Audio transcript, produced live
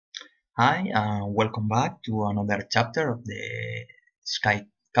Hi, and welcome back to another chapter of the Sky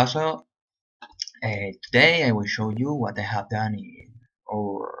Castle. Today I will show you what I have done in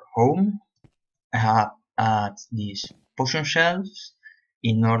our home. I have added these potion shelves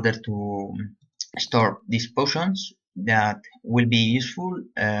in order to store these potions that will be useful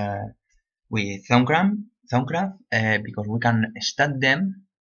with Thaumcraft because we can stack them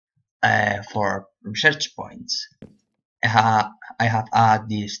for research points. I have added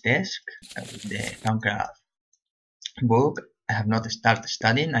this desk with the Thaumcraft book. I have not started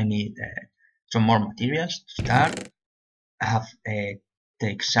studying. I need some more materials to start. I have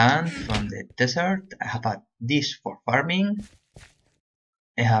take sand from the desert. I have had this for farming.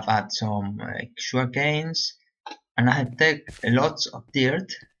 I have had some sugar canes, and I have taken lots of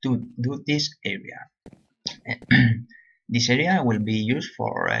dirt to do this area. This area will be used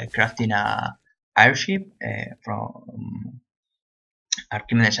for crafting a airship from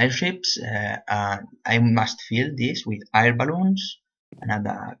Archimedes airships. And I must fill this with air balloons and add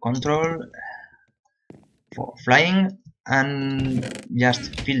a control for flying and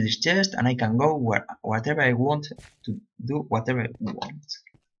just fill this chest, and I can go whatever I want to do whatever I want.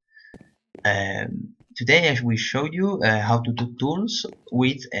 Today I will show you how to do tools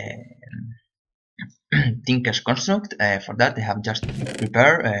with Tinker's Construct. For that I have just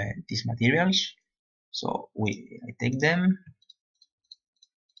prepared these materials. So I take them.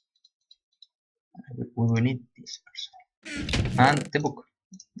 We will need this also. And the book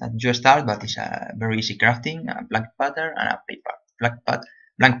that you start, but it's a very easy crafting, a blank pattern and a paper.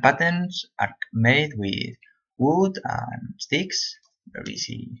 Blank patterns are made with wood and sticks, very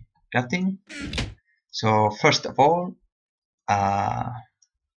easy crafting. So first of all, a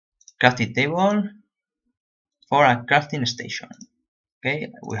crafting table for a crafting station.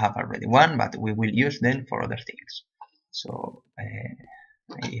 Okay, we have already one, but we will use them for other things. So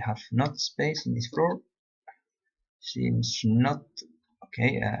I have not space in this floor. Seems not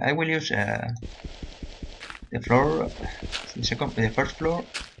okay. I will use the floor, the first floor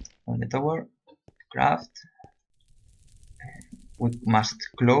on the tower. Craft. We must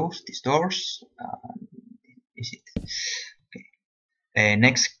close these doors. Is it okay?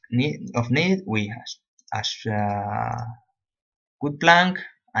 Next need we have as wood plank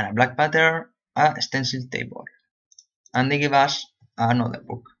and a black pattern, a stencil table, and they give us another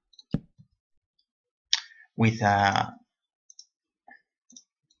book with a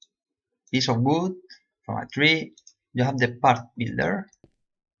piece of wood from a tree. You have the part builder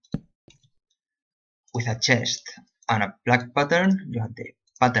with a chest and a black pattern. You have the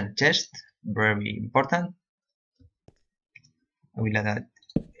pattern chest, very important. I will add that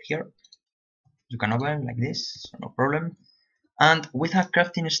here. You can open like this, so no problem. And with a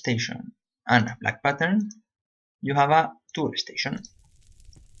crafting station and a black pattern, you have a tool station.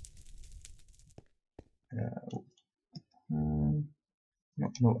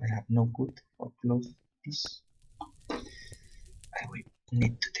 No, I have no good for close this. I will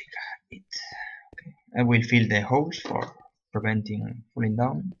need to take it. Okay. I will fill the holes for preventing falling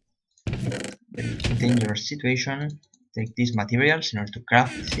down. Very dangerous situation. Take these materials in order to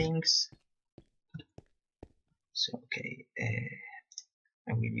craft things. So okay,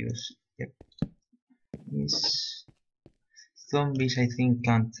 I will use this. Zombies I think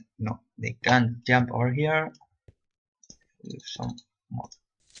can't, no, they can't jump over here. With some more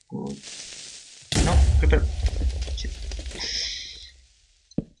good. No, creeper. Shit.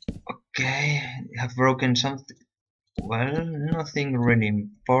 Okay, I have broken something. Well, nothing really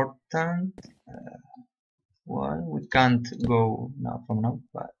important. Well, we can't go now from now,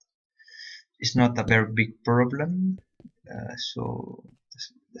 but it's not a very big problem. So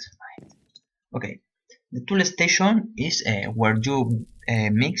that's fine. Okay, the tool station is where you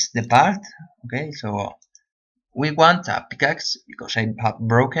mix the part. Okay, so we want a pickaxe because I have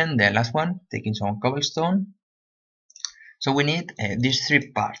broken the last one, taking some cobblestone. So we need these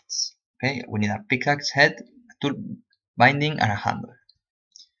three parts. Okay, we need a pickaxe head, a tool binding, and a handle.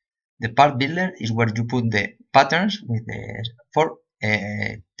 The part builder is where you put the patterns with the for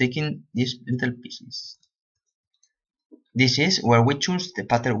taking these little pieces. This is where we choose the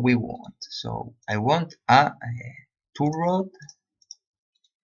pattern we want. So I want a tool rod,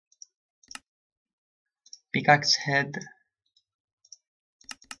 pickaxe head,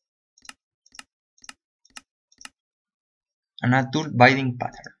 and a tool binding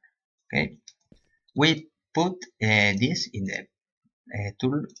pattern. Okay, we put this in the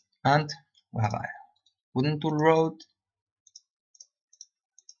tool, and we have a wooden tool rod,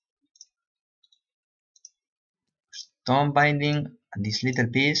 stone binding, and this little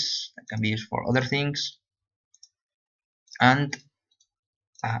piece that can be used for other things, and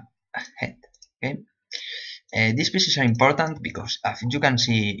a head. Okay. These pieces are important because, as you can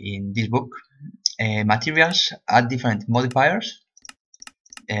see in this book, materials add different modifiers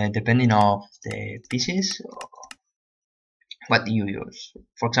depending of the pieces or what you use.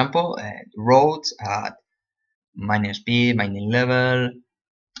 For example, roads add mining speed, mining level.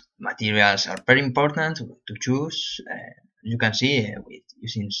 Materials are very important to choose. You can see with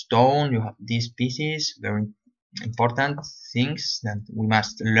using stone, you have these pieces, very important things that we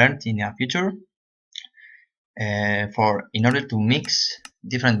must learn in the future. In order to mix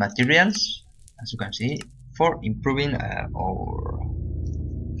different materials, as you can see, for improving our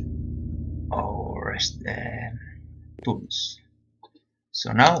tools.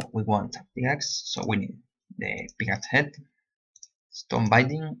 So now we want a pickaxe, so we need the pickaxe head, stone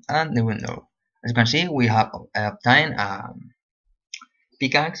binding, and the window. As you can see, we have obtained a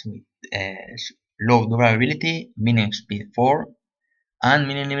pickaxe with low durability, mining speed 4, and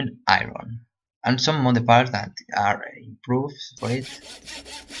mining iron, and some modifiers that are improved for it.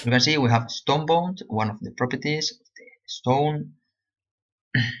 You can see we have stone bond, one of the properties of the stone,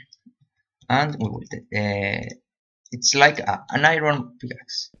 and we will it's like an iron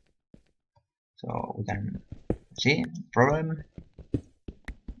pickaxe. So we can see problem.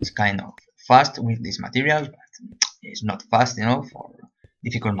 It's kind of fast with these materials, but it's not fast enough for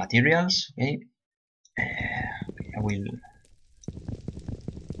difficult materials. Okay, I will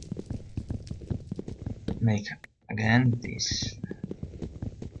make again this.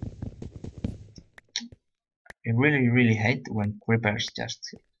 I really hate when creepers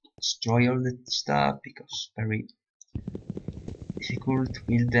just destroy all the stuff because it's very difficult to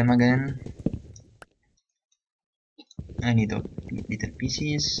build them again. I need little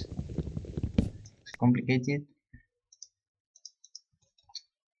pieces. It's complicated.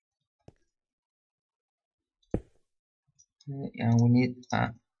 Okay, and we need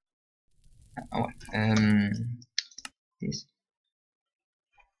this.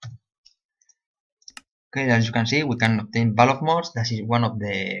 Okay, as you can see, we can obtain ball of mods. That is one of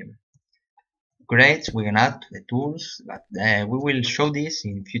the grades we can add to the tools, but we will show this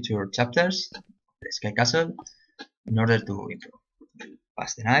in future chapters of the Sky Castle in order to improve.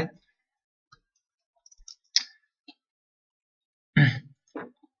 Pass the night.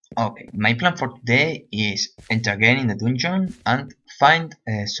 Okay, my plan for today is enter again in the dungeon and find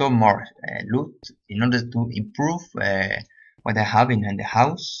some more loot in order to improve what I have in the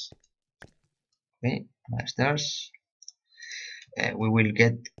house. Okay, stairs. We will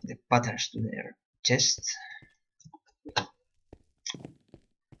get the patterns to their chest.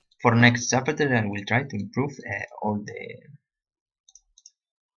 For next chapter, I will try to improve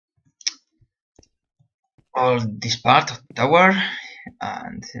all this part of the tower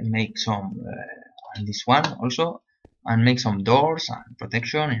and make some and this one also, and make some doors and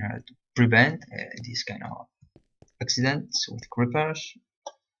protection in order to prevent this kind of accidents with creepers.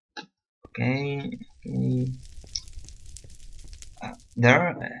 Okay.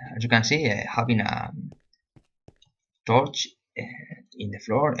 There, as you can see, having a torch in the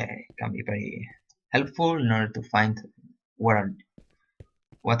floor can be very helpful in order to find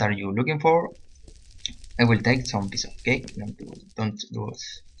what are you looking for. I will take some piece of cake. Don't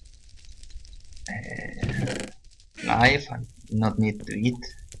lose life and not need to eat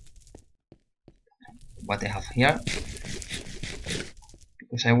what I have here,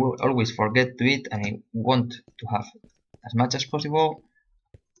 because I will always forget to eat and I want to have as much as possible.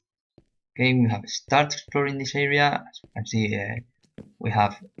 Okay, we have start exploring this area. As you can see, we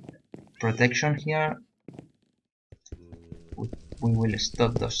have protection here. We will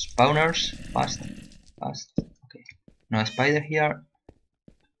stop those spawners fast. Okay, no spider here.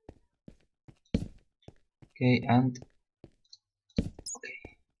 Okay, and okay.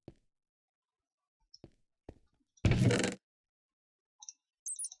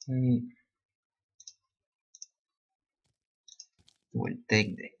 We'll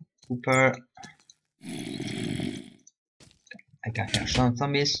take the cooper. I can hear some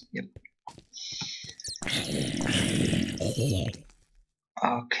zombies. Yep.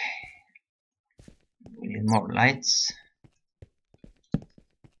 Okay. We need more lights.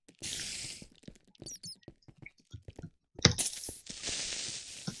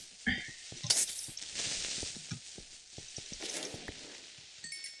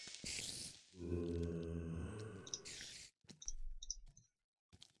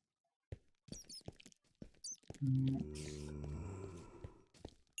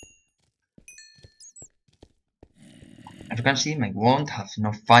 As you can see, my wand has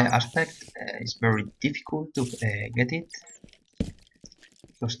no fire aspect. It's very difficult to get it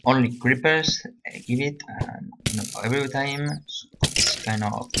because only creepers give it, and not every time. So it's kind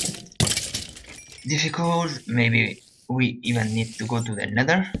of difficult. Maybe we even need to go to the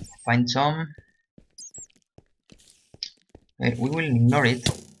nether, find some. We will ignore it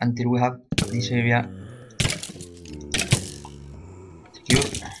until we have this area secure.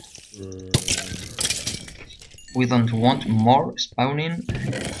 We don't want more spawning.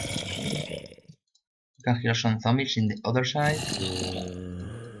 You can hear some zombies in the other side.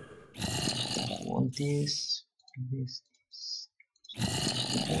 Want this.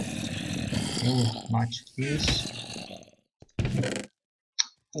 Oh, match this.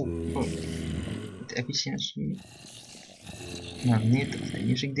 Oh, the efficiency. No need of the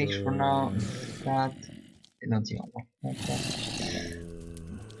music disc for now. That I don't see one.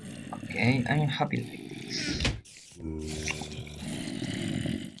 Okay, I'm happy with this.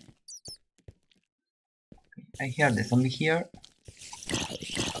 I hear the zombie here.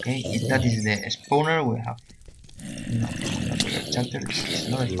 Okay, if that is the spawner, we have no, not the chapter. It's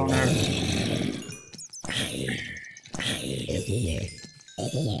not a spawner.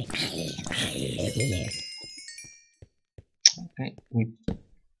 Okay,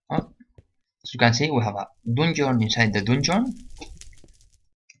 as you can see, we have a dungeon inside the dungeon.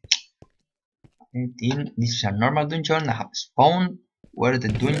 Okay, this is a normal dungeon. I have spawned where the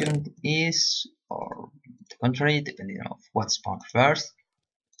dungeon is, or the contrary, depending on what spawned first.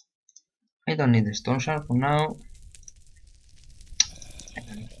 I don't need the stone shard for now. I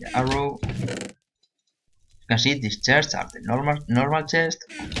don't need the arrow. You can see these chests are the normal chest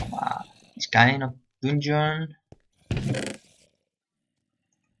of this kind of dungeon.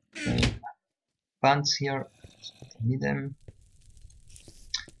 Okay, pants here. I don't need them.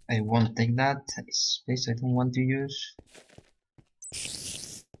 I won't take that. Space I don't want to use.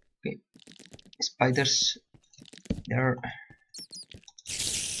 Okay, spiders there.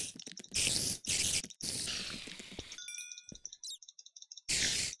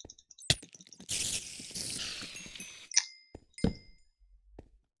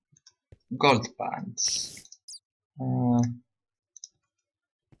 Gold pants.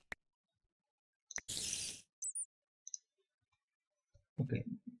 Okay,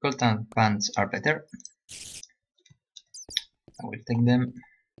 gold pants are better. I will take them.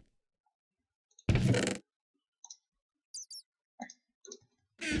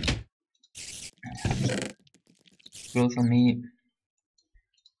 Clothes on me.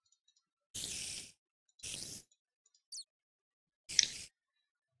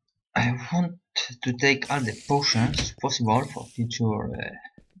 I want to take all the potions possible for future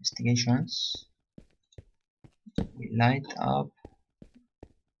investigations. We light up.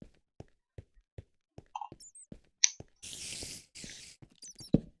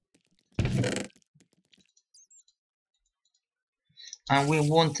 And we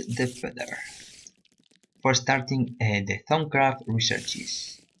want the feather for starting the Thaumcraft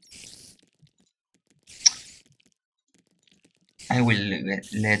researches. I will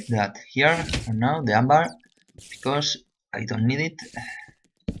let that here for now, the amber, because I don't need it.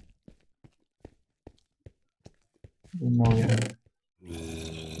 Don't know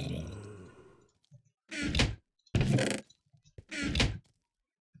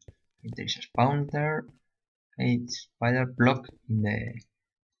if there is a spawn there. It's spider blocked in the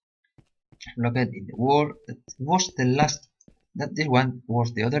wall. That was the last. This one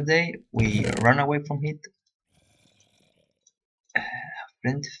was the other day. We ran away from it.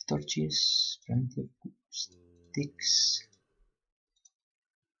 Plenty of torches, plenty of sticks.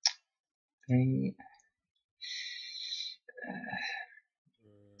 Okay.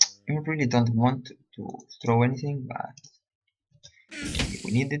 I really don't want to throw anything, but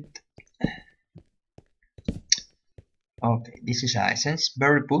we need it. Okay, this is a essence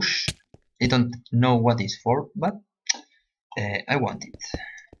berry bush. I don't know what it's for, but I want it.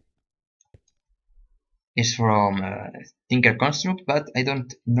 It's from Tinker Construct, but I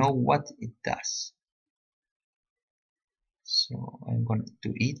don't know what it does. So I'm going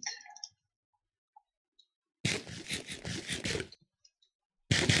to eat.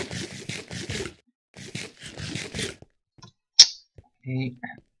 Okay.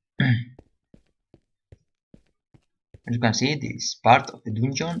 As you can see, this part of the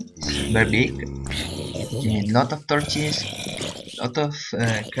dungeon is very big. You need a lot of torches, a lot of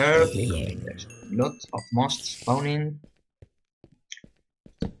care. There's lots of monsters spawning.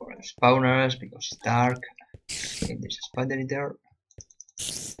 For spawners, because it's dark. Okay, there's a spider there.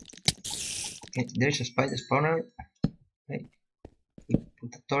 Okay, there's a spider spawner. Okay, we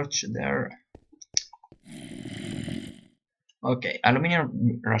put a torch there. Okay,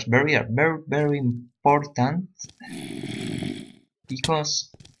 aluminium raspberry are very important because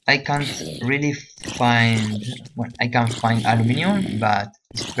I can't really find, well, I can find aluminium, but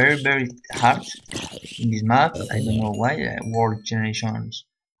It's very hard in this map. I don't know why. World generations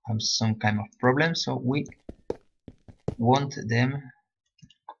have some kind of problem, so we want them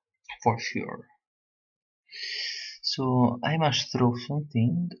for sure. So I must throw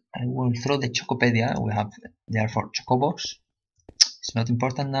something. I will throw the Chocopedia. We have therefore Chocobos. It's not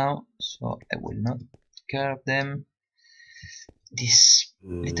important now, so I will not care of them. These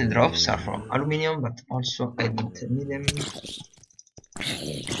little drops are from aluminium, but also I don't need them.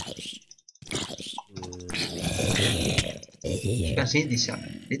 You can see this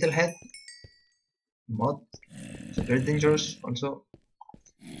little head mod. It's very dangerous. Also,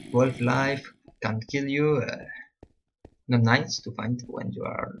 12 life can kill you. Not nice to find when you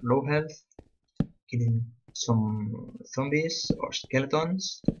are low health. Killing some zombies or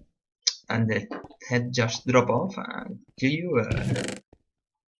skeletons, and the head just drop off and kill you.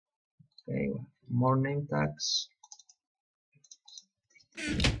 Okay, more name tags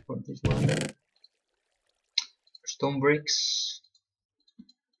for this one. Stone bricks.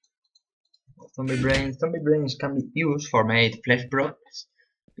 Zombie brains. Zombie brains can be used for made flesh broths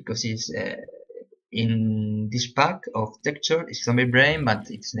because it's in this pack of texture is zombie brain, but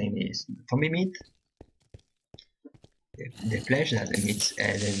its name is zombie meat. The flesh that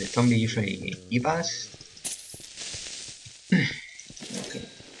the zombie usually give us.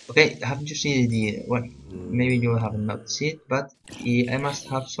 Okay, have you seen the, well, maybe you have not seen it, but I must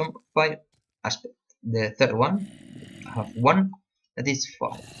have some fire aspect. The third one, I have one that is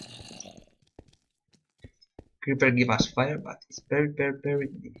fire. Creeper give us fire, but it's very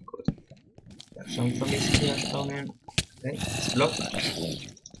difficult. There are some zombies here spawning. Okay, it's blocked.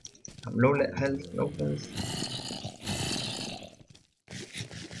 I'm low health, low health.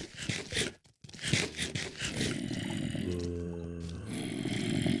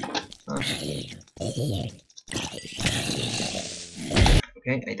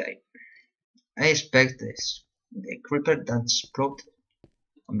 Okay, I died. I expect this. The creeper that explode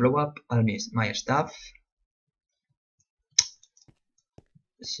and blow up all my stuff.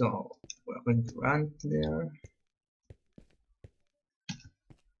 So we're going to run there.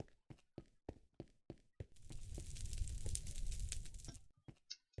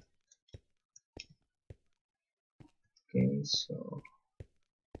 Okay, so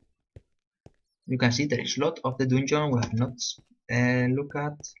you can see there is a lot of the dungeon we have not looked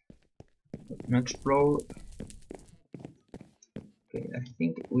at, not explored. Okay, I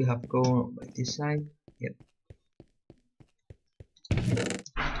think we have gone by this side. Yep.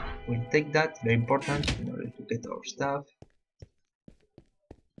 We'll take that, very important in order to get our stuff.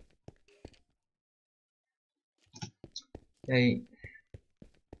 Okay,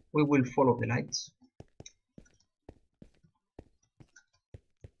 we will follow the lights.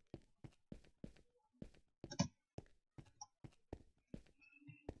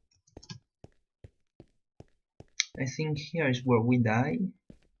 I think here is where we die.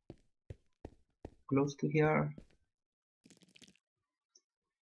 Close to here.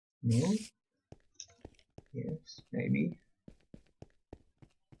 No? Yes, maybe.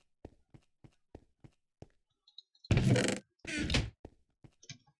 As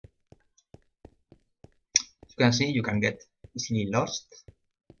you can see, you can get easily lost.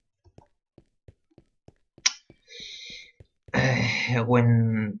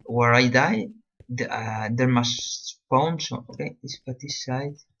 Where I die, there must spawn. So okay, this by this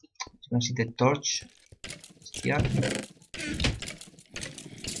side. You can see the torch here.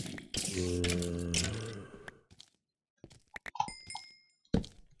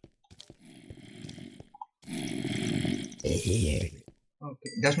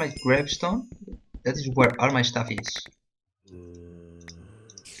 Okay, that's my gravestone. That is where all my stuff is.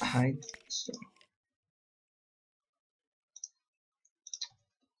 Hide. So.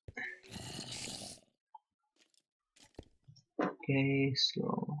 Okay,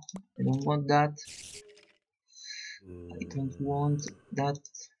 so I don't want that. I don't want that.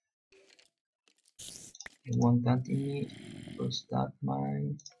 I want that in me. Was that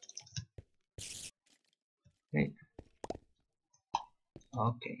mine? Okay.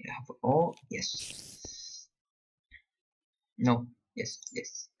 Okay, I have all. Yes. No. Yes.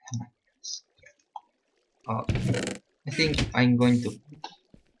 Yes. Okay. I think I'm going to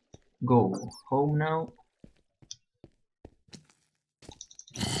go home now.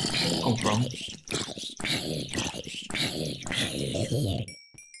 Come from?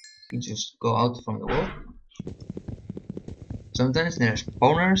 You just go out from the wall. Sometimes there are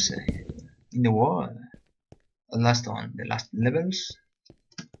spawners in the wall. Last on the last levels.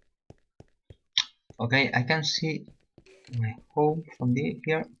 Okay, I can see my home from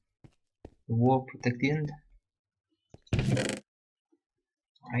here. The wall protected.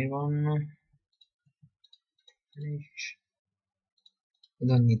 iron. We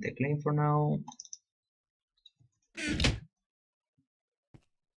don't need the clay for now.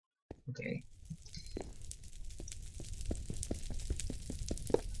 Okay.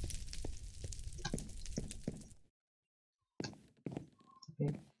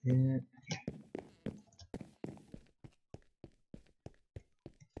 Okay.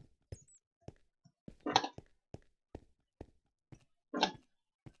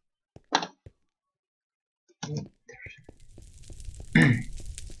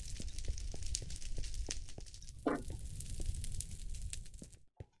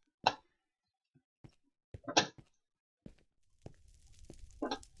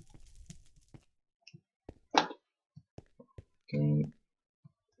 Okay.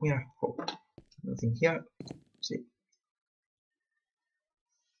 We are home. Nothing here. See.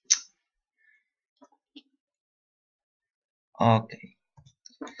 Okay.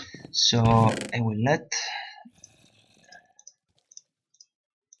 So I will let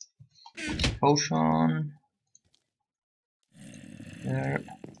potion there.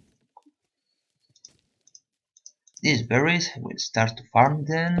 These berries I will start to farm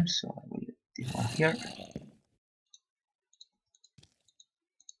them, so I will let this one here.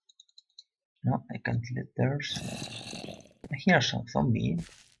 No, I can't let theirs. I hear some zombie,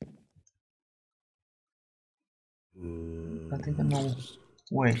 but I don't know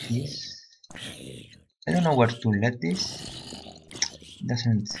where he is. I don't know where to let this. It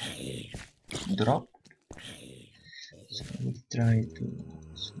doesn't drop. So I will try to.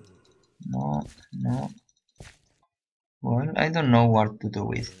 No, no. Well, I don't know what to do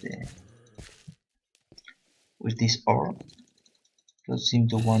with this ore. Don't seem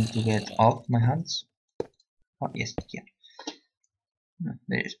to want to get off my hands. Oh yes, here. No,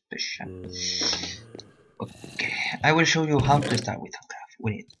 very special. Okay, I will show you how to start with Thaumcraft.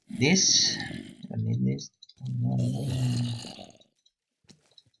 We need this. I need this.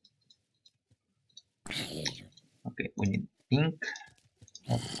 Okay, we need ink.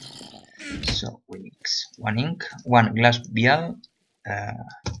 So we mix one glass vial.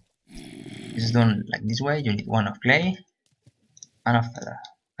 It's done like this way. You need one of clay and a feather.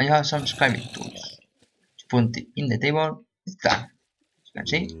 And you have some scribing tools. To put it in the table, it's done. As you can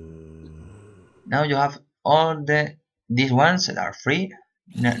see. Now you have all these ones that are free.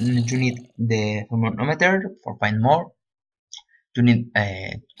 You need the thermometer for find more. You need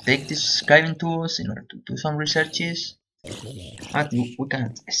to take these scribing tools in order to do some researches. But we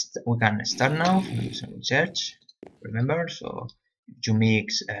can start now from some research. Remember, so if you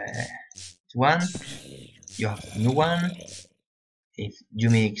mix one, you have a new one. If you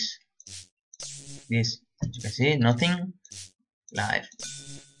mix this, you can see nothing. Life,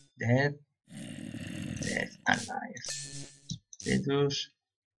 death, death, and life. Status,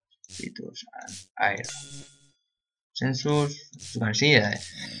 and air. Sensors, you can see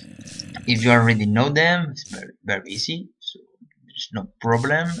if you already know them, it's very easy, so there's no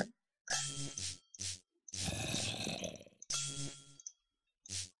problem.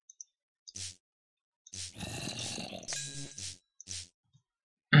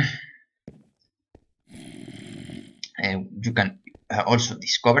 You can also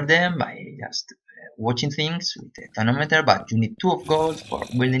discover them by just watching things with the thermometer, but you need 2 of gold for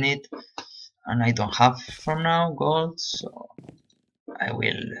building it, and I don't have from now gold, so I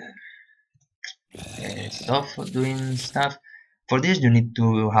will stop doing stuff. For this you need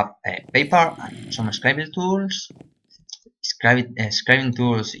to have paper and some scribing tools. Scribing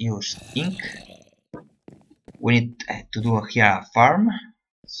tools use ink. We need to do here a farm,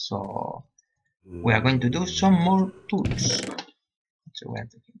 so we are going to do some more tools. So we are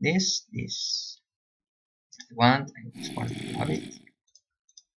taking this one, I just want to have it.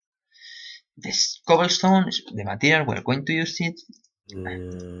 This cobblestone is the material we're going to use it.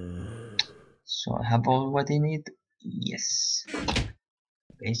 So I have all what I need. Yes.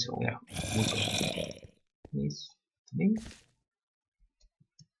 Okay, so we are this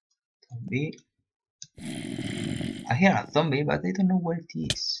zombie. I hear a zombie, but I don't know where it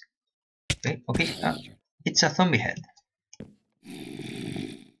is. Okay, it's a zombie head.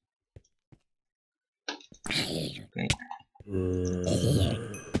 Okay.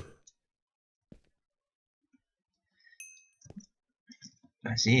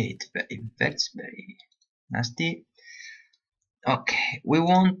 I see it infects very nasty. Okay, we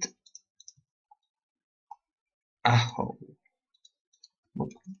want a whole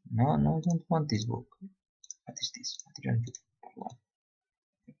book. No, I don't want this book. What is this? Material book.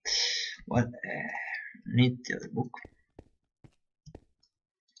 Well, need the other book.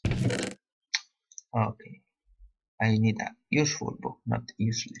 Okay, I need a useful book, not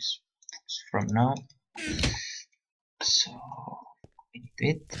useless. So from now, so we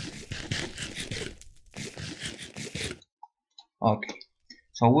need it. Okay,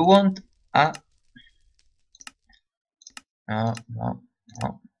 so we want a no.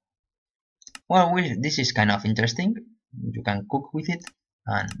 Well, this is kind of interesting. You can cook with it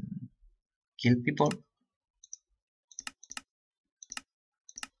and kill people.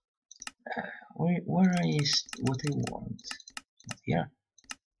 Where is what I want? Not here.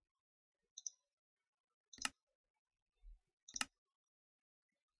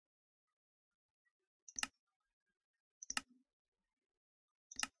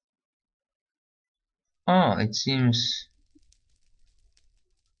 Oh, it seems.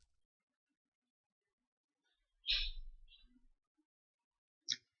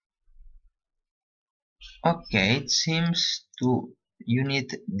 Okay, it seems to you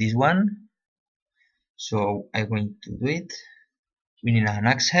need this one. So I'm going to do it. We need an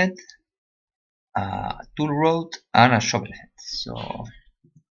axe head, a tool rod, and a shovel head. So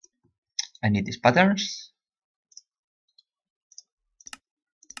I need these patterns.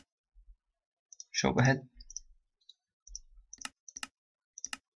 Shovel head,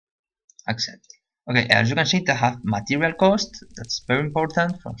 axe head. Okay, as you can see, they have material cost. That's very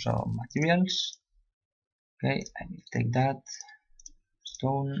important from some materials. Okay, I will take that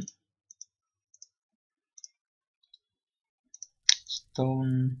stone,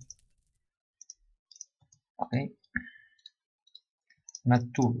 stone. Okay, not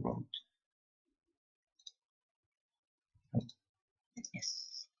tool rod. Oh,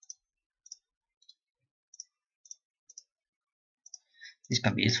 yes, this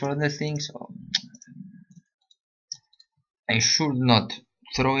can be used for other things. So I should not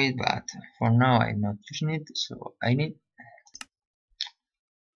throw it, but for now I'm not using it. So I need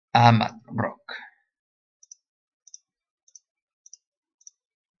a mud rock.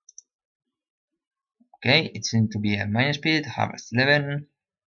 Okay, it seems to be a mine speed, harvest 11.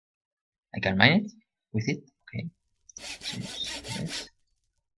 I can mine it with it. Okay. Yes.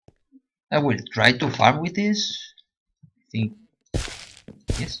 I will try to farm with this. I think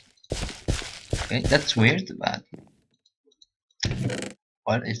yes. Okay, that's weird, but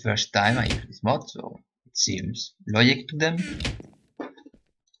well, it's first time I use this mod, so it seems logic to them.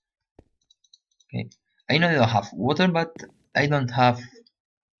 Okay, I know they don't have water, but I don't have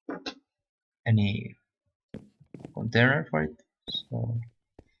any container for it, so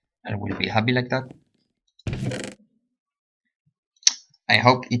I will be happy like that. I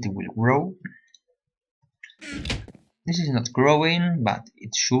hope it will grow. This is not growing, but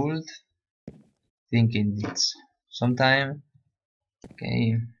it should. Thinking it's sometime.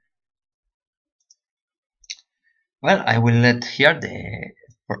 Okay. Well, I will let here the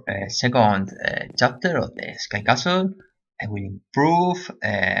second chapter of the Sky Castle. I will improve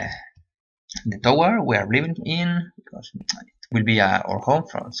the tower we are living in because it will be our home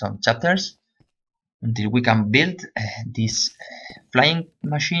for some chapters until we can build this flying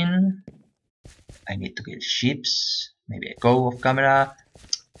machine. I need to get ships, maybe a go off camera.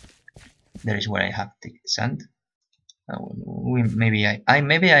 There is where I have the sand. Maybe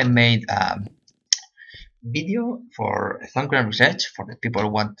I made a video for Thaumcraft research for the people who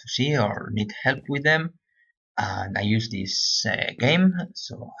want to see or need help with them, and I use this game,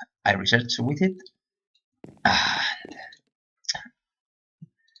 so I research with it. And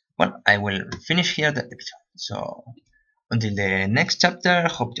well, I will finish here the episode. So until the next chapter,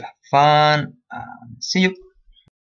 hope you have fun and see you.